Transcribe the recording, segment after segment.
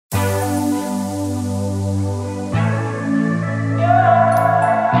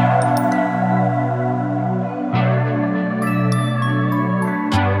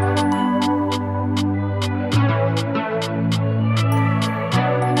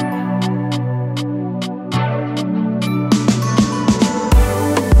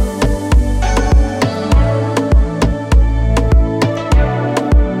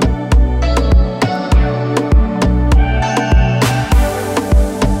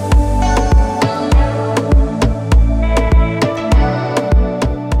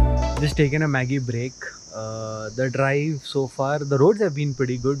taken a Maggie break. The drive so far, the roads have been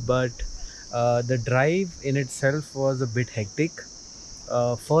pretty good, but the drive in itself was a bit hectic.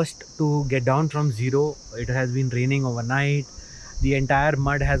 First, to get down from zero, it has been raining overnight. The entire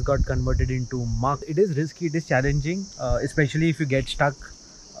mud has got converted into muck. It is risky, it is challenging, especially if you get stuck.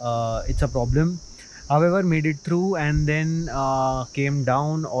 It's a problem. However, made it through and then came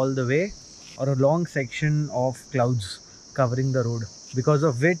down all the way, or a long section of clouds covering the road, because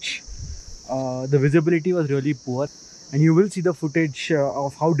of which the visibility was really poor. And you will see the footage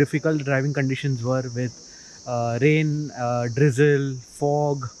of how difficult driving conditions were with rain, drizzle,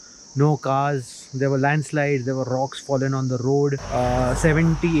 fog, no cars. There were landslides, there were rocks fallen on the road.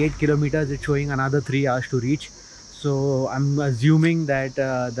 78 kilometers, it's showing another 3 hours to reach. So I'm assuming that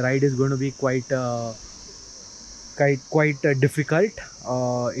the ride is going to be quite difficult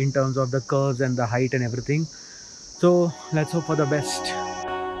in terms of the curves and the height and everything. So let's hope for the best.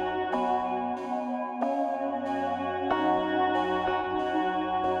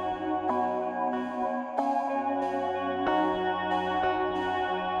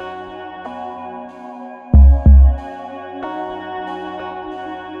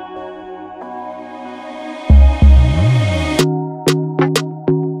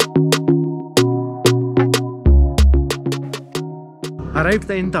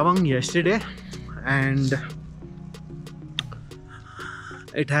 Arrived in Tawang yesterday and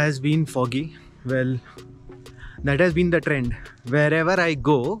it has been foggy. Well, that has been the trend. Wherever I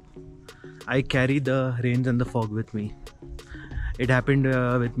go, I carry the rains and the fog with me. It happened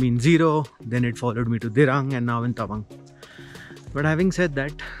with me in Zero, then it followed me to Dirang, and now in Tawang. But having said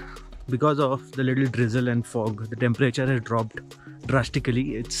that, because of the little drizzle and fog, the temperature has dropped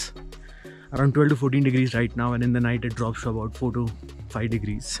drastically. It's around 12 to 14 degrees right now, and in the night it drops to about 4 to 5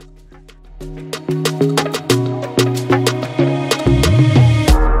 degrees.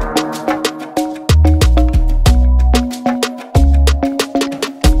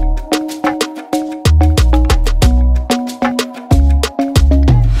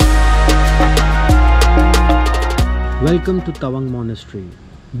 Welcome to Tawang Monastery.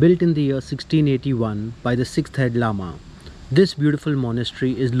 Built in the year 1681 by the 6th head Lama, this beautiful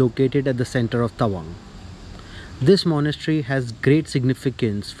monastery is located at the center of Tawang. This monastery has great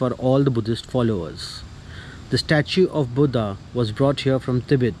significance for all the Buddhist followers. The statue of Buddha was brought here from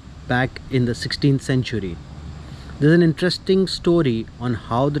Tibet back in the 16th century. There's an interesting story on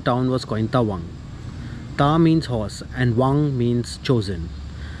how the town was coined Tawang. Ta means horse and Wang means chosen.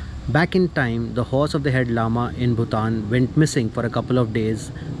 Back in time, the horse of the head Lama in Bhutan went missing for a couple of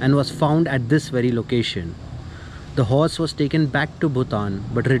days and was found at this very location. The horse was taken back to Bhutan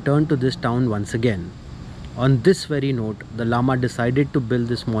but returned to this town once again. On this very note, the Lama decided to build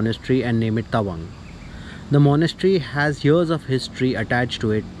this monastery and name it Tawang. The monastery has years of history attached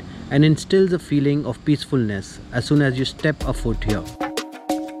to it and instills a feeling of peacefulness as soon as you step a foot here.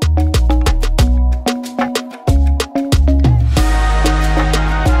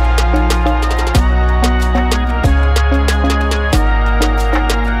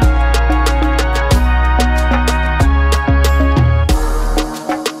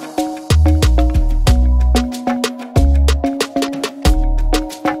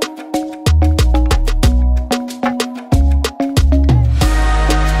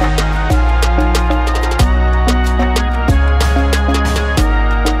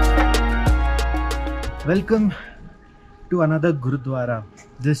 Welcome to another Gurudwara,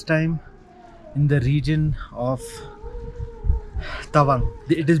 this time in the region of Tawang.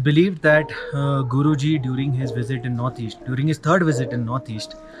 It is believed that Guruji during his visit in Northeast, during his third visit in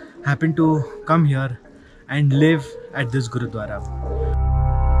Northeast, happened to come here and live at this Gurudwara.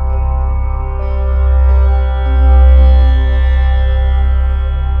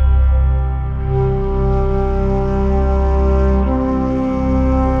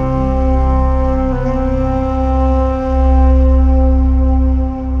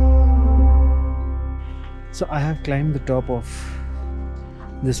 So I have climbed the top of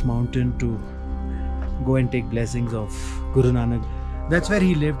this mountain to go and take blessings of Guru Nanak. That's where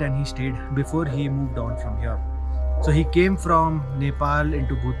he lived and he stayed before he moved on from here. So he came from Nepal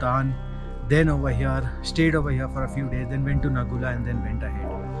into Bhutan, then over here, stayed over here for a few days, then went to Nagula and then went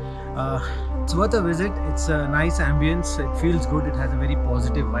ahead. It's worth a visit. It's a nice ambience. It feels good. It has a very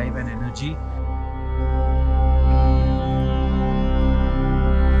positive vibe and energy.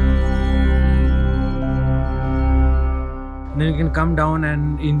 Then you can come down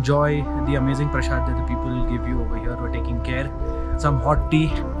and enjoy the amazing prasad that the people will give you over here who are taking care, some hot tea,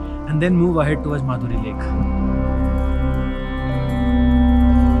 and then move ahead towards Madhuri Lake.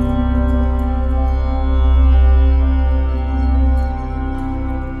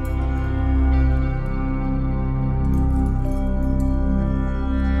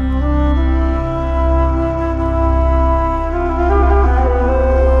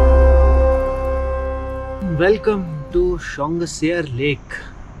 Welcome to Shongasir Lake,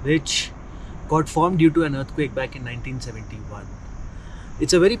 which got formed due to an earthquake back in 1971.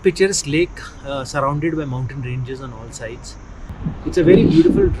 It's a very picturesque lake surrounded by mountain ranges on all sides. It's a very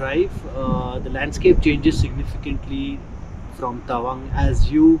beautiful drive. The landscape changes significantly from Tawang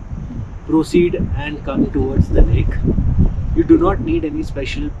as you proceed and come towards the lake. You do not need any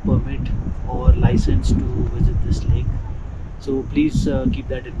special permit or license to visit this lake. So please keep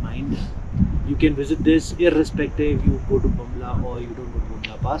that in mind. You can visit this irrespective you go to Bamla or you don't go to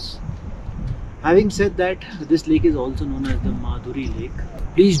Bamla Pass. Having said that, this lake is also known as the Madhuri Lake.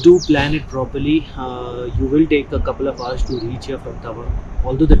 Please do plan it properly. You will take a couple of hours to reach here from Tawang.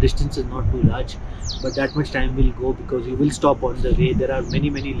 Although the distance is not too large, but that much time will go because you will stop on the way. There are many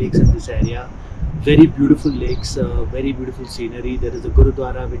lakes in this area. Very beautiful lakes, very beautiful scenery. There is a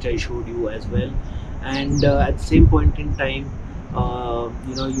Gurudwara which I showed you as well. And at the same point in time,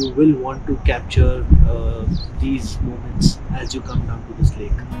 you will want to capture these moments as you come down to this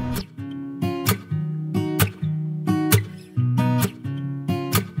lake.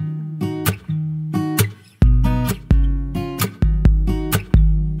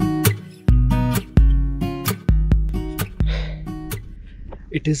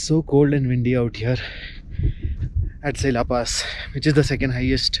 It is so cold and windy out here at Sela Pass, which is the second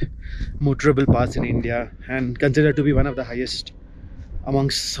highest motorable pass in India and considered to be one of the highest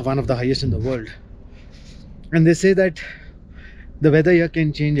in the world. And they say that the weather here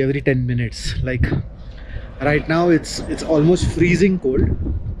can change every 10 minutes. Like right now it's almost freezing cold,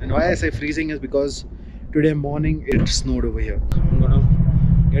 and why I say freezing is because today morning it snowed over here. I'm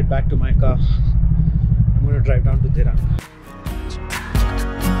gonna get back to my car. I'm gonna drive down to Dirang.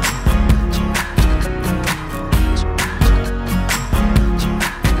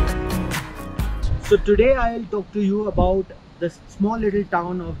 So today I'll talk to you about the small little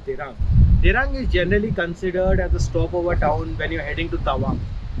town of Dirang. Dirang is generally considered as a stopover town when you're heading to Tawang.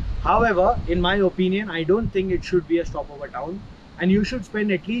 However, in my opinion, I don't think it should be a stopover town, and you should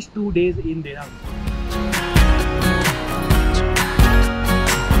spend at least 2 days in Dirang.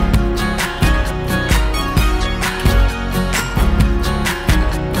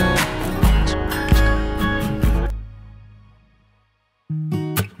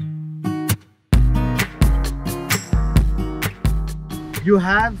 You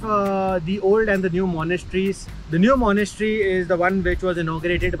have the old and the new monasteries. The new monastery is the one which was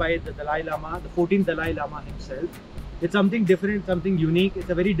inaugurated by the Dalai Lama, the 14th Dalai Lama himself. It's something different, something unique. It's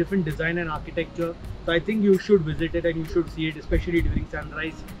a very different design and architecture. So I think you should visit it and you should see it, especially during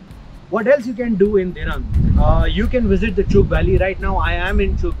sunrise. What else you can do in Dirang? You can visit the Chuk Valley. Right now I am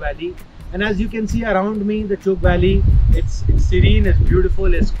in Chuk Valley. And as you can see around me, the Chuk Valley, it's serene, it's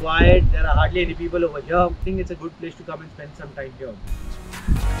beautiful, it's quiet. There are hardly any people over here. I think it's a good place to come and spend some time here.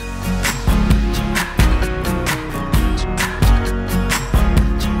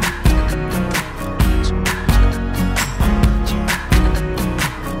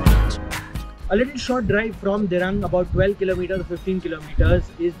 A little short drive from Dirang, about 12 kilometers or 15 kilometers,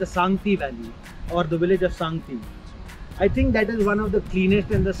 is the Sangti Valley or the village of Sangti. I think that is one of the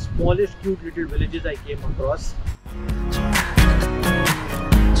cleanest and the smallest cute little villages I came across.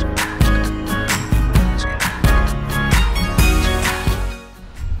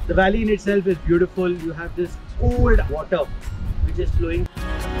 The valley in itself is beautiful. You have this cold water which is flowing.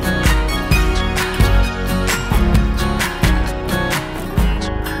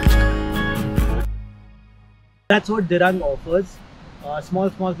 That's what Dirang offers. Small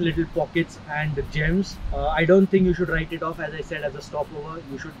little pockets and gems. I don't think you should write it off, as I said, as a stopover.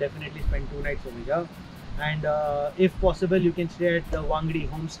 You should definitely spend 2 nights over here. And if possible, you can stay at the Wangdi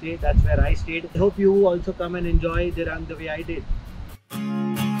homestay. That's where I stayed. I hope you also come and enjoy Dirang the way I did.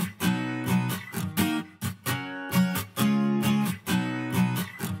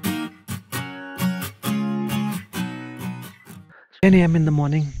 10 AM in the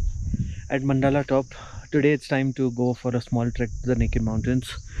morning at Mandala top. Today it's time to go for a small trek to the Naked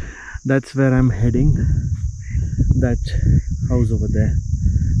Mountains. That's where I'm heading. That house over there.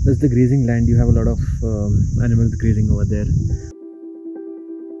 That's the grazing land. You have a lot of animals grazing over there.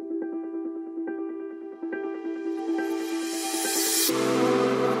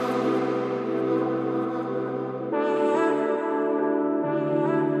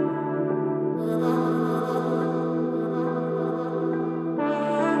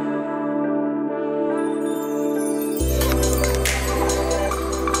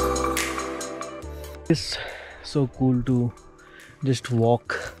 It's so cool to just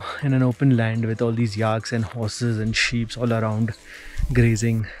walk in an open land with all these yaks and horses and sheep all around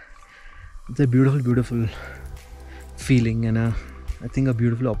grazing. It's a beautiful feeling, and I think a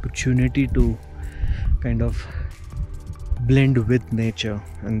beautiful opportunity to kind of blend with nature,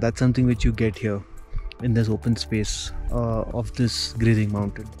 and that's something which you get here in this open space of this grazing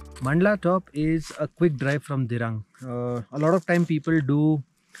mountain. Mandala top is a quick drive from Dirang. A lot of time people do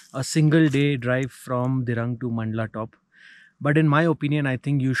a single day drive from Dirang to Mandala top, but in my opinion I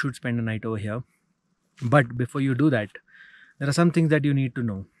think you should spend a night over here. But before you do that, there are some things that you need to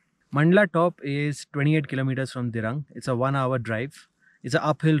know. Mandala top is 28 kilometers from Dirang. It's a 1 hour drive. It's an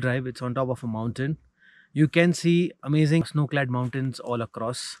uphill drive. It's on top of a mountain. You can see amazing snow-clad mountains all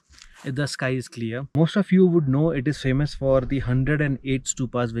across if the sky is clear. Most of you would know it is famous for the 108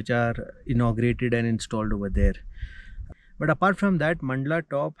 stupas which are inaugurated and installed over there. But apart from that, Mandala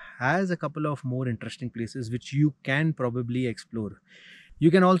top has a couple of more interesting places which you can probably explore. You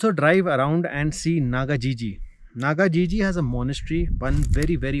can also drive around and see Nagajiji. Nagajiji has a monastery, one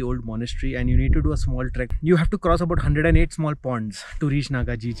very old monastery, and you need to do a small trek. You have to cross about 108 small ponds to reach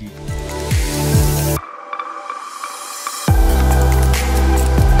Nagajiji.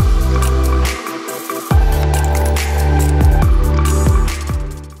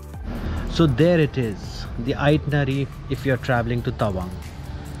 So there it is, the itinerary if you are traveling to Tawang.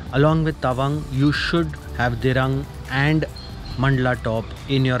 Along with Tawang, you should have Dirang and Mandala top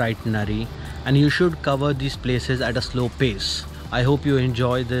in your itinerary, and you should cover these places at a slow pace. I hope you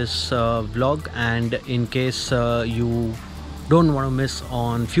enjoy this vlog, and in case you don't want to miss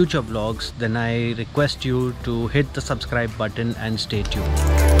on future vlogs, then I request you to hit the subscribe button and stay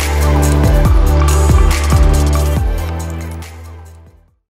tuned.